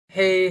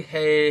Hey,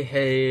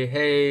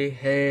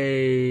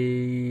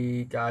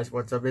 guys,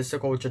 what's up? It's the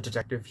Culture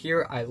Detective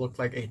here. I look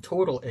like a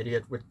total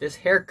idiot with this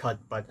haircut,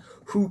 but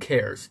who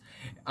cares?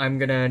 I'm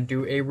gonna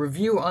do a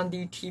review on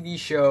the TV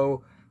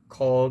show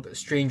called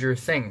Stranger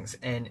Things,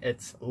 and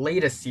its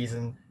latest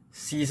season,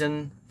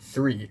 Season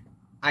 3.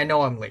 I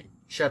know I'm late.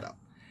 Shut up.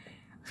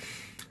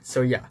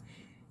 So yeah,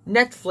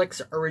 Netflix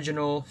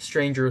original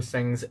Stranger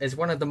Things is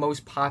one of the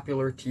most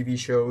popular TV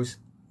shows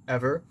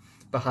ever,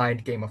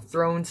 behind Game of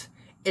Thrones.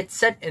 It's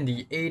set in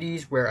the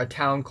 80s where a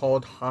town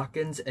called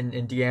Hawkins in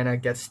Indiana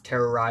gets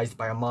terrorized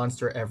by a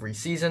monster every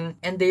season,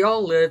 and they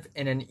all live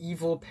in an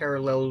evil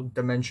parallel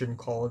dimension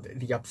called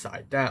the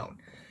Upside Down.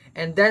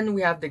 And then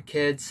we have the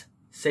kids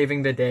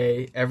saving the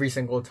day every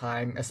single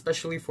time,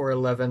 especially for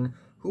Eleven,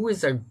 who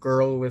is a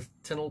girl with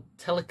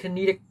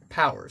telekinetic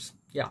powers.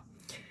 Yeah.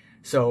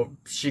 So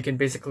she can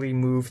basically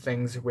move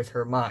things with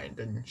her mind,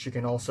 and she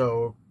can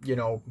also,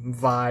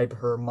 vibe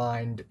her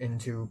mind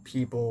into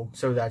people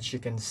so that she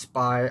can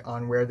spy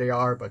on where they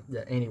are. But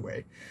yeah,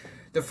 anyway.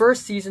 The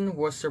first season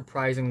was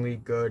surprisingly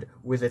good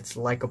with its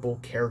likable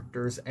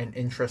characters and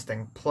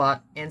interesting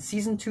plot, and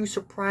season 2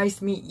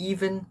 surprised me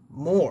even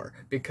more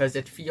because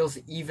it feels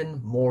even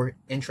more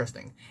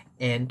interesting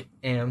and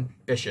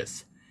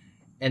ambitious.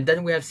 And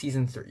then we have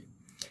season 3.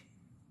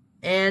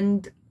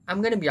 And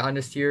I'm gonna be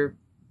honest here,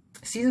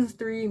 Season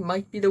 3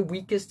 might be the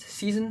weakest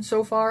season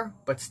so far,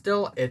 but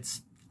still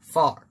it's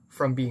far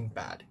from being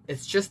bad.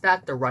 It's just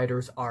that the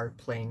writers are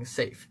playing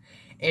safe.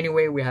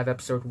 Anyway, we have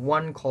episode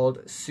 1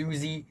 called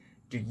Suzie,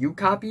 Do You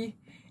Copy?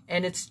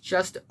 And it's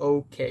just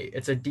okay.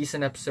 It's a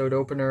decent episode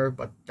opener,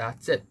 but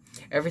that's it.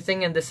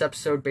 Everything in this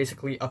episode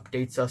basically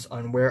updates us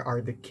on where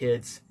are the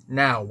kids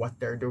now,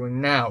 what they're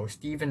doing now.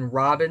 Steve and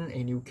Robin,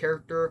 a new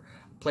character,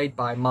 played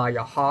by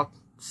Maya Hawke,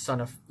 son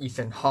of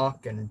Ethan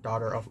Hawke and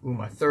daughter of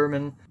Uma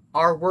Thurman,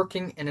 are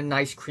working in an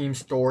ice cream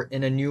store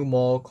in a new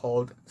mall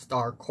called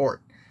Starcourt.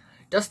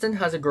 Dustin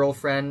has a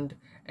girlfriend,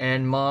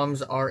 and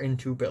moms are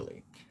into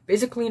Billy.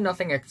 Basically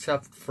nothing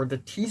except for the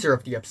teaser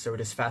of the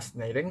episode is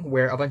fascinating,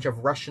 where a bunch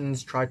of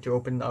Russians tried to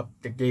open up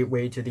the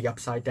gateway to the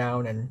Upside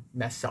Down and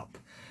mess up.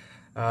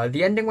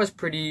 The ending was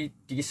pretty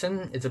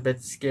decent. It's a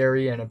bit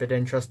scary and a bit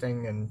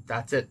interesting, and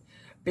that's it.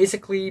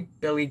 Basically,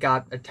 Billy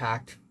got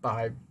attacked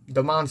by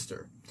the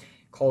monster,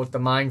 called the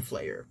Mind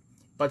Flayer.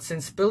 But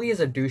since Billy is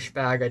a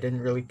douchebag, I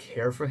didn't really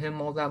care for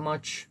him all that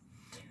much.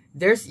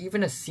 There's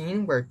even a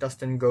scene where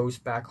Dustin goes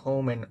back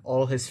home and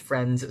all his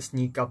friends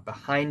sneak up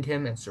behind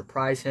him and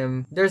surprise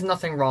him. There's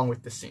nothing wrong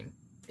with the scene.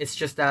 It's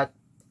just that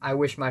I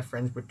wish my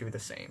friends would do the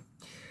same.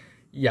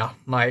 Yeah,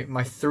 my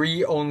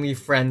 3 only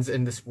friends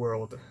in this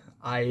world.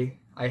 I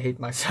hate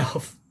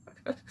myself.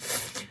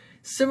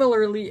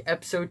 Similarly,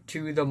 episode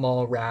 2, The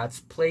Mall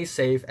Rats, plays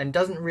safe and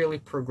doesn't really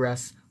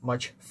progress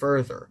much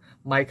further.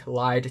 Mike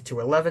lied to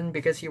Eleven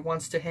because he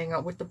wants to hang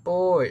out with the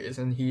boys,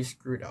 and he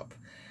screwed up.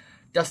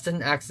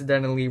 Dustin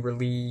accidentally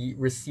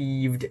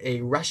received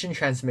a Russian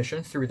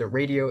transmission through the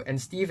radio,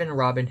 and Steve and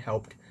Robin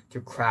helped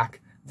to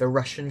crack the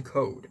Russian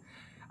code.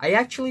 I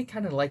actually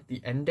kind of like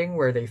the ending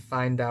where they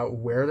find out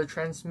where the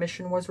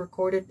transmission was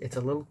recorded. It's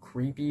a little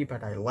creepy,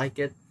 but I like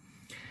it.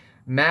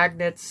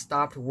 Magnets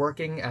stopped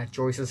working at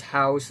Joyce's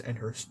house and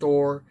her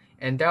store,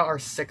 and there are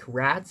sick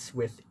rats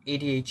with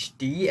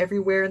ADHD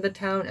everywhere in the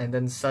town, and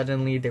then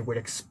suddenly they would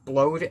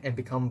explode and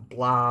become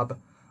blob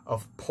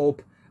of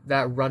pulp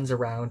that runs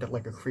around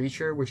like a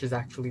creature, which is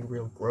actually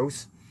real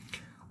gross.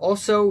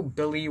 Also,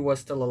 Billy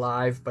was still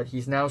alive, but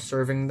he's now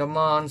serving the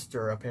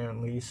monster,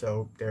 apparently,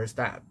 so there's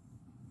that.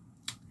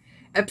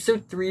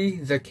 Episode 3,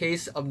 The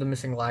Case of the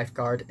Missing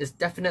Lifeguard, is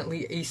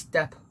definitely a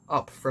step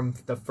up from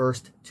the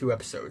first 2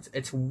 episodes.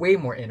 It's way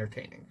more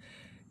entertaining.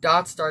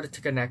 Dots started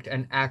to connect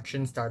and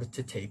action started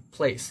to take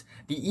place.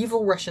 The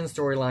evil Russian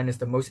storyline is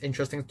the most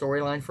interesting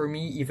storyline for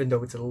me, even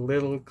though it's a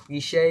little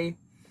cliche,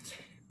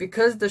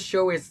 because the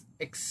show is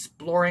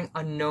exploring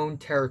unknown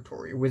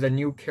territory with a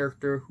new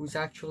character who's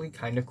actually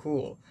kind of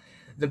cool.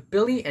 The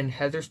Billy and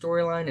Heather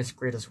storyline is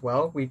great as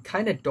well. We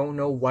kind of don't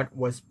know what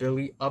was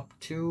Billy up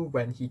to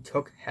when he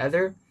took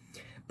Heather,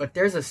 but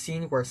there's a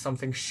scene where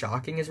something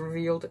shocking is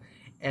revealed,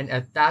 and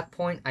at that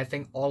point, I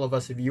think all of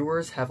us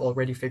viewers have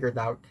already figured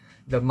out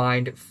the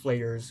Mind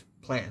Flayer's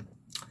plan.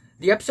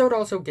 The episode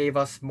also gave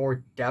us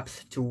more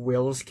depth to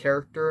Will's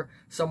character,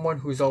 someone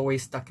who's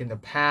always stuck in the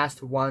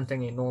past,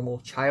 wanting a normal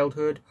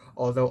childhood,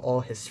 although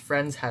all his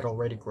friends had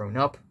already grown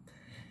up.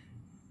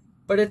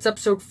 But it's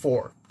episode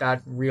 4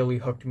 that really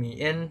hooked me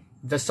in,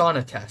 the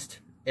Sauna test.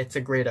 It's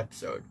a great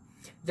episode.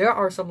 There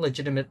are some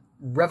legitimate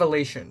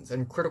revelations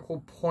and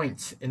critical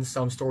points in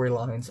some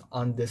storylines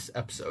on this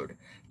episode.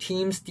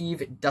 Team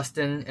Steve,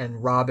 Dustin,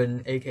 and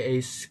Robin,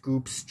 aka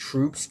Scoops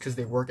Troops, because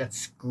they work at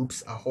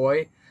Scoops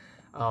Ahoy,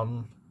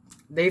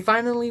 they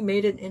finally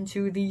made it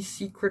into the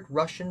secret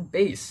Russian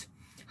base.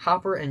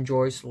 Hopper and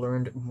Joyce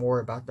learned more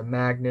about the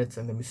magnets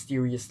and the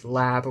mysterious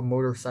lab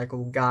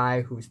motorcycle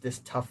guy who's this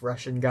tough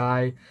Russian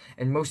guy,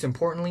 and most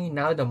importantly,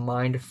 now the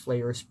Mind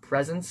Flayer's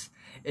presence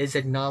is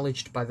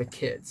acknowledged by the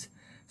kids.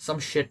 Some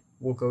shit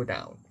will go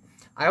down.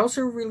 I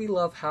also really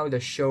love how the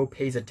show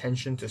pays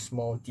attention to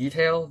small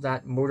detail.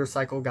 That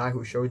motorcycle guy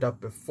who showed up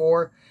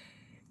before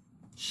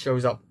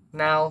shows up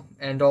now,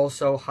 and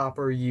also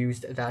Hopper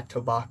used that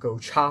tobacco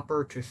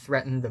chopper to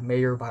threaten the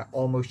mayor by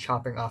almost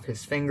chopping off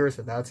his fingers,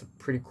 so that's a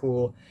pretty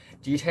cool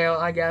detail,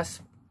 I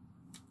guess.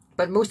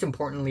 But most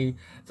importantly,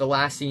 the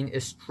last scene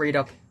is straight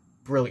up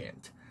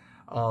brilliant.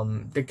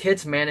 The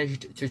kids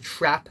managed to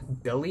trap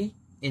Billy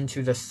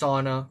into the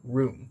sauna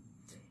room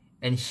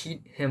and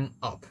heat him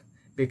up,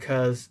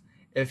 because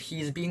if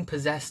he's being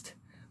possessed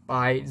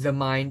by the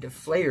Mind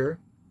Flayer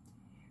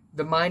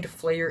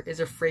is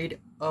afraid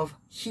of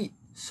heat.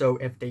 So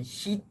if they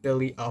heat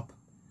Billy up,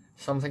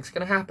 something's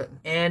gonna happen.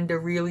 And a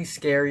really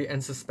scary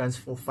and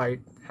suspenseful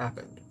fight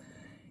happened.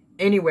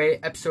 Anyway,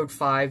 episode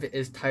 5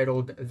 is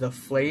titled The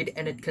Flayed,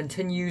 and it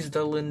continues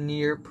the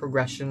linear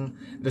progression.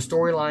 The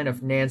storyline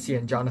of Nancy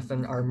and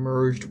Jonathan are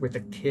merged with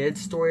the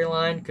kids'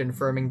 storyline,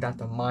 confirming that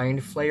the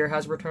Mind Flayer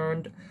has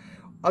returned.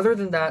 Other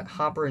than that,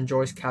 Hopper and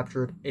Joyce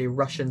captured a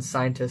Russian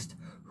scientist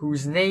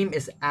whose name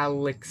is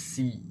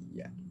Alexei.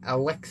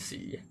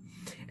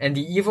 And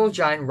the evil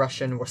giant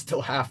Russian was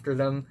still after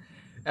them.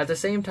 At the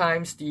same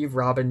time, Steve,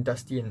 Robin,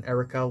 Dusty, and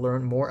Erica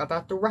learn more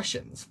about the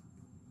Russians.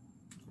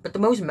 But the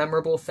most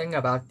memorable thing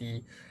about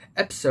the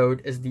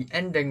episode is the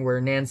ending, where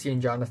Nancy and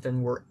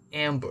Jonathan were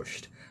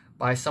ambushed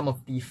by some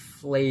of the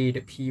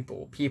flayed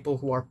people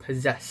who are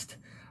possessed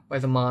by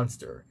the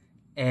monster.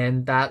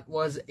 And that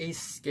was a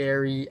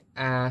scary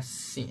ass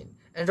scene.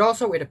 And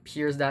also it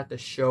appears that the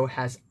show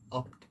has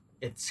upped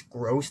its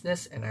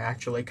grossness, and I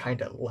actually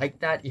kind of like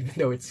that, even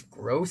though it's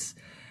gross.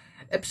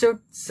 Episode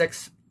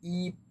 6,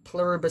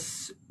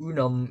 Pluribus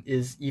Unum,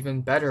 is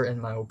even better in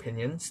my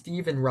opinion.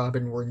 Steve and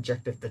Robin were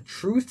injected the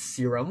truth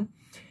serum,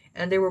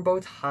 and they were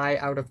both high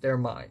out of their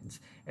minds,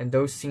 and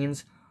those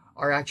scenes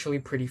are actually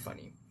pretty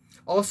funny.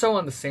 Also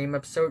on the same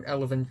episode,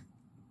 Eleven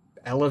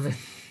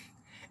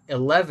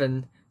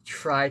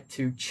tried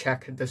to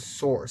check the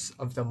source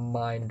of the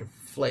Mind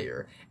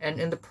Flayer, and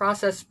in the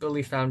process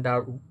Billy found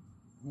out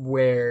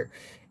where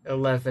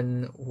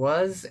 11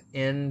 was,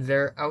 and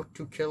they're out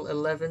to kill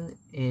 11,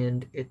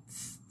 and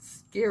it's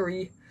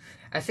scary.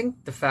 I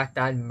think the fact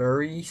that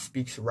Murray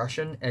speaks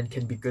Russian and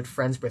can be good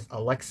friends with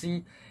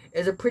Alexei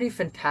is a pretty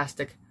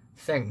fantastic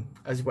thing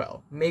as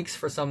well. Makes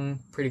for some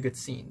pretty good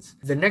scenes.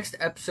 The next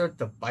episode,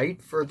 The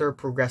Bite, further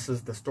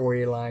progresses the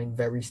storyline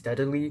very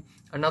steadily.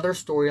 Another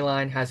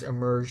storyline has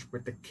emerged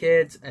with the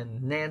kids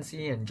and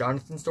Nancy and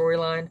Jonathan's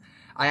storyline.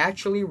 I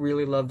actually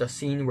really love the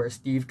scene where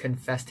Steve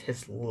confessed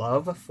his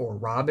love for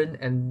Robin,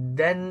 and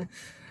then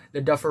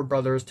the Duffer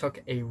Brothers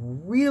took a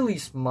really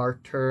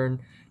smart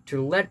turn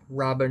to let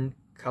Robin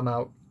come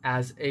out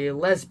as a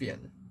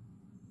lesbian.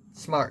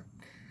 Smart.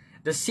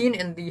 The scene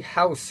in the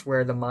house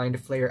where the Mind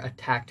Flayer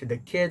attacked the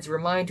kids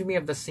reminded me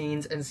of the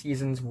scenes in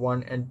seasons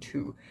 1 and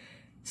 2.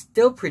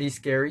 Still pretty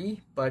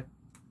scary, but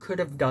could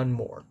have done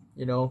more,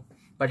 you know?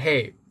 But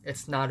hey,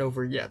 it's not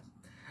over yet.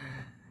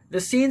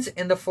 The scenes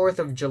in the 4th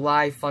of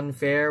July Fun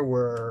Fair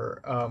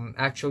were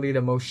actually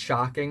the most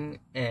shocking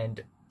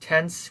and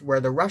tense, where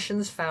the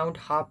Russians found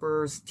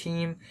Hopper's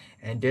team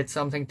and did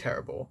something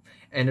terrible,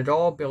 and it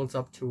all builds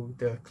up to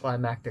the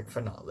climactic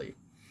finale.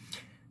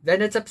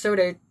 Then it's episode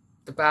 8,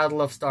 the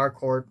Battle of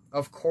Starcourt.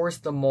 Of course,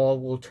 the mall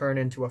will turn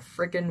into a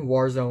friggin'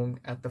 war zone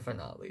at the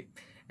finale,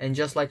 and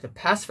just like the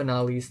past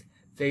finales,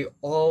 they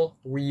all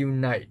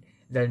reunite,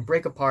 then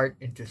break apart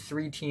into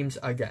 3 teams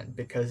again,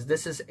 because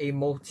this is a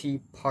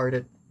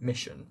multi-parted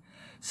mission.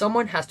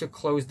 Someone has to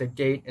close the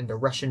gate in the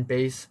Russian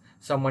base,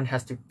 someone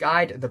has to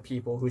guide the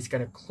people who's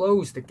going to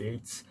close the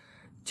gates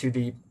to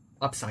the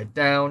upside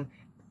down,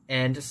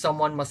 and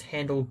someone must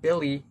handle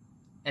Billy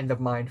and the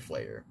Mind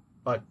Flayer.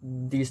 But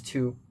these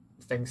 2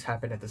 things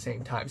happen at the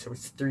same time, so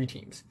it's 3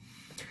 teams.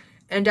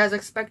 And as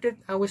expected,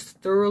 I was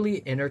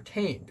thoroughly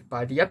entertained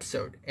by the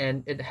episode,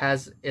 and it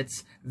has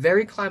its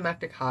very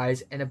climactic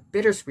highs and a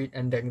bittersweet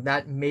ending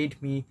that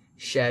made me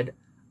shed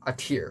a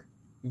tear.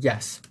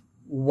 Yes,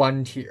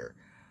 1 tear.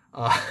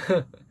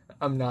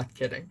 I'm not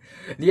kidding.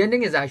 The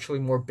ending is actually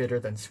more bitter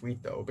than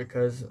sweet, though,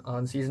 because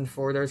on season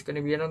 4 there's going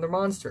to be another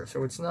monster,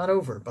 so it's not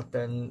over, but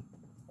then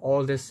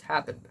all this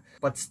happened.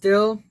 But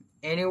still,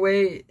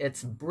 anyway,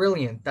 it's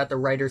brilliant that the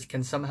writers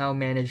can somehow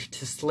manage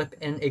to slip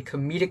in a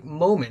comedic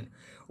moment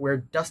where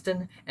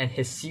Dustin and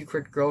his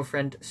secret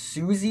girlfriend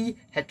Suzie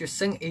had to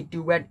sing a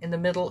duet in the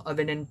middle of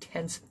an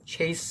intense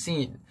chase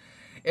scene.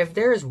 If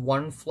there is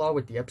one flaw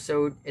with the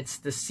episode, it's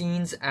the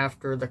scenes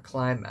after the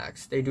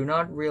climax. They do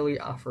not really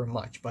offer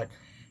much, but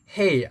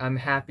hey, I'm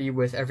happy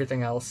with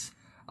everything else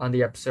on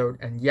the episode,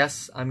 and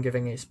yes, I'm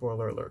giving a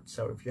spoiler alert.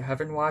 So if you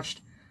haven't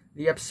watched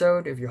the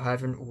episode, if you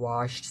haven't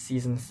watched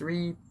season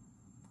 3,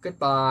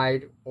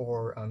 goodbye,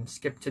 or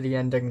skip to the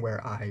ending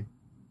where I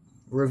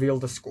reveal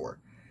the score.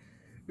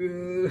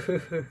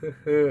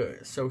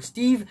 So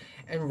Steve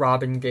and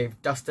Robin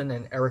gave Dustin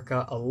and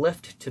Erica a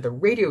lift to the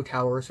radio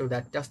tower so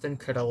that Dustin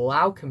could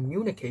allow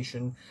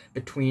communication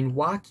between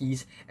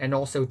walkies and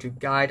also to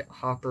guide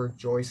Hopper,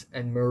 Joyce,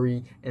 and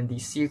Murray in the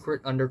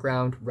secret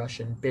underground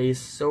Russian base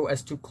so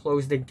as to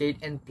close the gate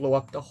and blow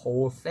up the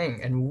whole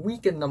thing and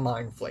weaken the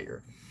Mind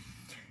Flayer.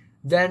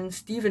 Then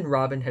Steve and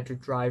Robin had to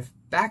drive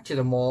back to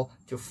the mall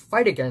to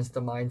fight against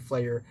the Mind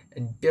Flayer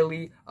and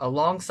Billy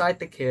alongside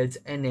the kids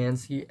and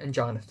Nancy and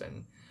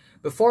Jonathan.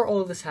 Before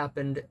all of this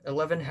happened,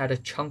 Eleven had a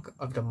chunk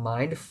of the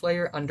Mind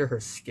Flayer under her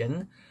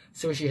skin,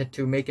 so she had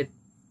to make it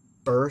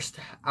burst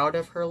out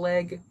of her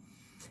leg.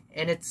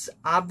 And it's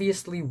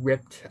obviously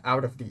ripped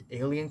out of the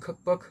Alien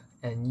cookbook,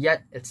 and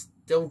yet it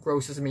still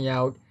grosses me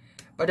out,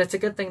 but it's a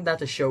good thing that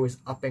the show is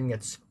upping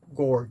its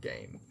gore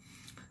game.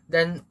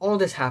 Then all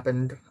this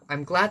happened.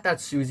 I'm glad that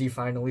Suzie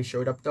finally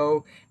showed up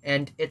though,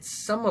 and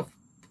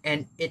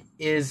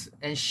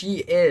she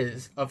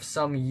is of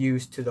some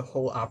use to the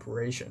whole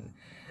operation.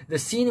 The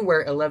scene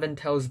where Eleven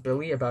tells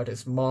Billy about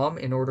his mom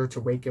in order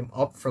to wake him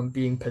up from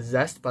being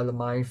possessed by the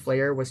Mind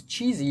Flayer was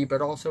cheesy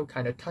but also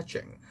kind of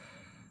touching,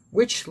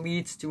 which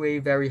leads to a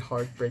very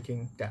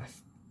heartbreaking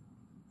death.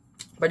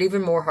 But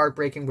even more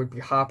heartbreaking would be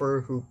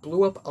Hopper, who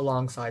blew up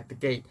alongside the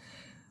gate.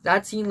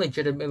 That scene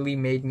legitimately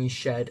made me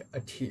shed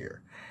a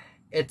tear.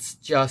 It's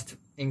just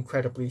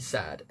incredibly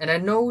sad. And I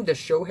know the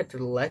show had to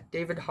let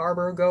David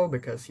Harbour go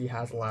because he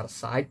has a lot of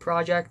side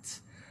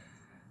projects.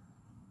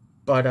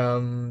 But,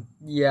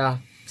 yeah,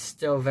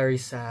 still very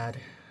sad.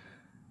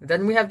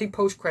 Then we have the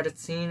post-credit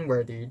scene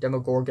where the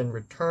Demogorgon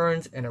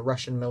returns in a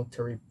Russian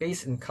military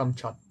base in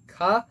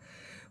Kamchatka,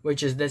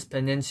 which is this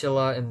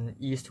peninsula in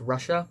East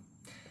Russia.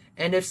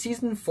 And if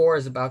Season 4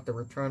 is about the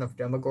return of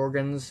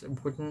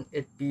Demogorgons, wouldn't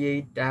it be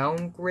a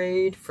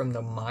downgrade from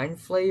the Mind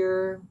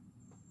Flayer?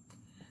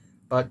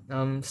 But,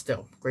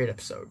 still, great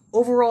episode.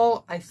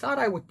 Overall, I thought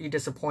I would be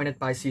disappointed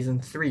by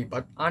Season 3,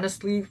 but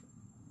honestly,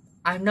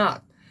 I'm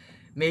not.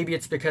 Maybe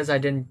it's because I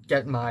didn't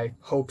get my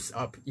hopes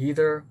up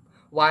either.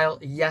 While,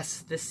 yes,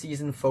 this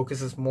season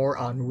focuses more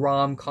on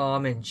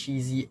rom-com and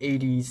cheesy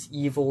 80s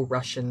evil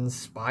Russian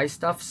spy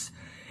stuffs,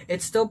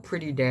 it's still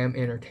pretty damn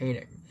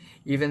entertaining,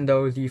 even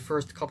though the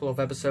first couple of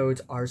episodes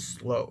are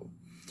slow.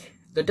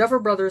 The Duffer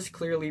Brothers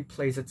clearly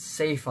plays it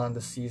safe on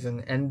this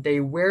season, and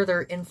they wear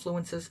their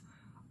influences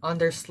on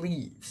their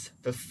sleeves.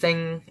 The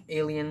Thing,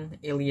 Alien,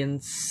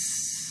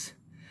 Aliens,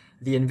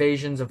 the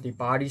invasions of the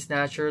Body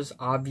Snatchers,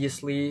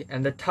 obviously,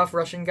 and the tough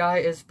Russian guy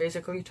is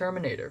basically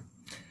Terminator.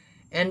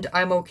 And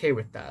I'm okay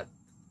with that.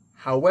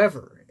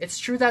 However, it's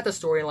true that the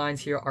storylines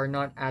here are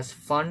not as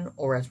fun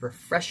or as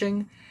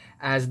refreshing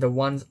as the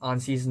ones on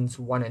seasons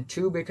 1 and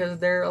 2 because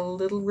they're a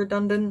little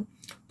redundant,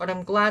 but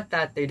I'm glad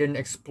that they didn't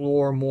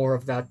explore more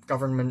of that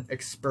government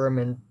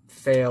experiment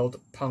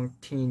failed punk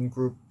teen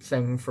group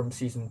thing from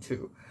season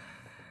 2.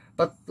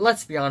 But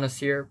let's be honest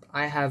here,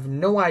 I have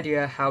no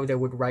idea how they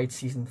would write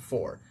season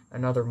 4.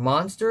 Another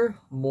monster?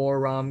 More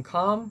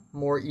rom-com?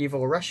 More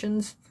evil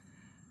Russians?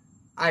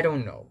 I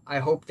don't know. I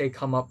hope they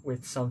come up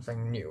with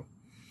something new.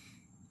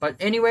 But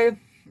anyway,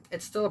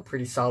 it's still a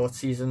pretty solid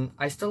season.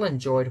 I still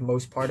enjoyed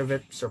most part of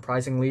it,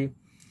 surprisingly.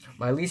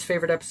 My least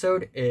favorite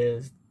episode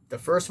is the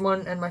first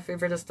one, and my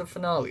favorite is the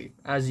finale,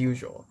 as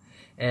usual.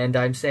 And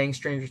I'm saying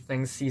Stranger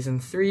Things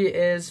Season 3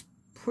 is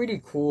pretty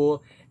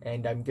cool,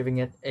 and I'm giving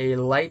it a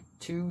light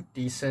to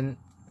decent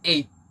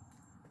 8.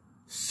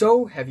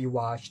 So, have you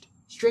watched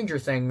Stranger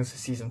Things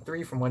Season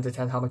 3 from 1 to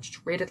 10? How much to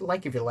rate it?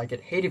 Like if you like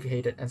it, hate if you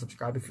hate it, and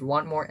subscribe if you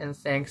want more, and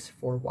thanks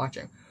for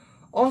watching.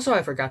 Also,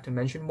 I forgot to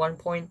mention one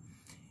point,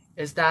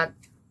 is that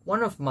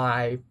one of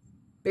my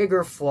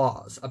bigger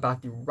flaws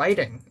about the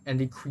writing and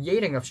the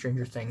creating of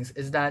Stranger Things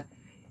is that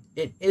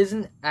it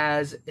isn't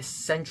as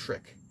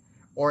eccentric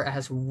or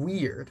as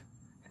weird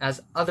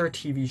as other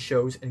TV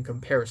shows in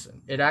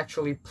comparison. It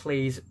actually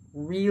plays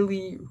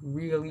really,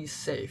 really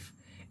safe.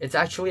 It's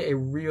actually a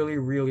really,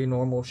 really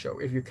normal show.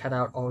 If you cut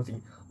out all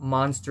the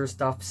monster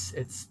stuffs,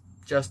 it's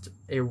just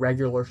a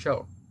regular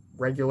show.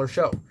 But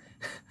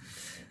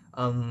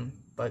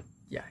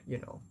yeah, you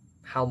know,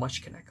 how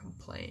much can I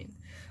complain?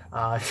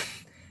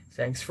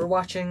 Thanks for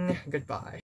watching. Goodbye.